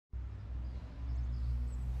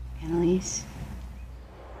Annalise.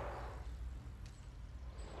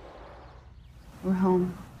 We're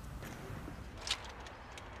home.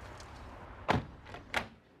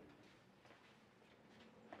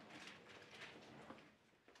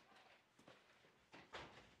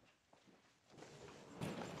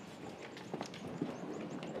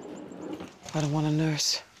 I don't want a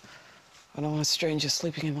nurse. I don't want a stranger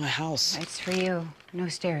sleeping in my house. It's for you. No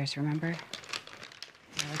stairs, remember?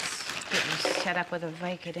 Now let's get you set up with a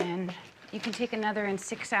Vicodin. You can take another in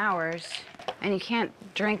 6 hours. And you can't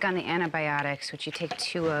drink on the antibiotics, which you take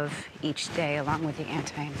 2 of each day, along with the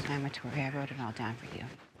anti-inflammatory. I wrote it all down for you.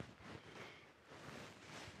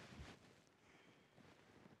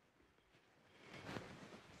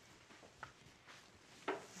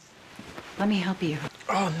 Let me help you.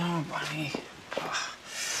 Oh, no, Bonnie. Oh.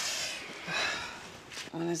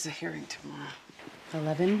 When is the hearing tomorrow?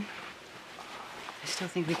 11. I still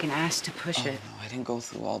think we can ask to push it. No, I didn't go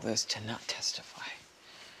through all this to not testify.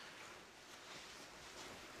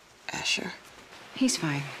 Asher? He's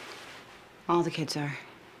fine. All the kids are.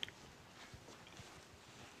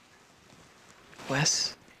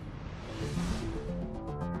 Wes?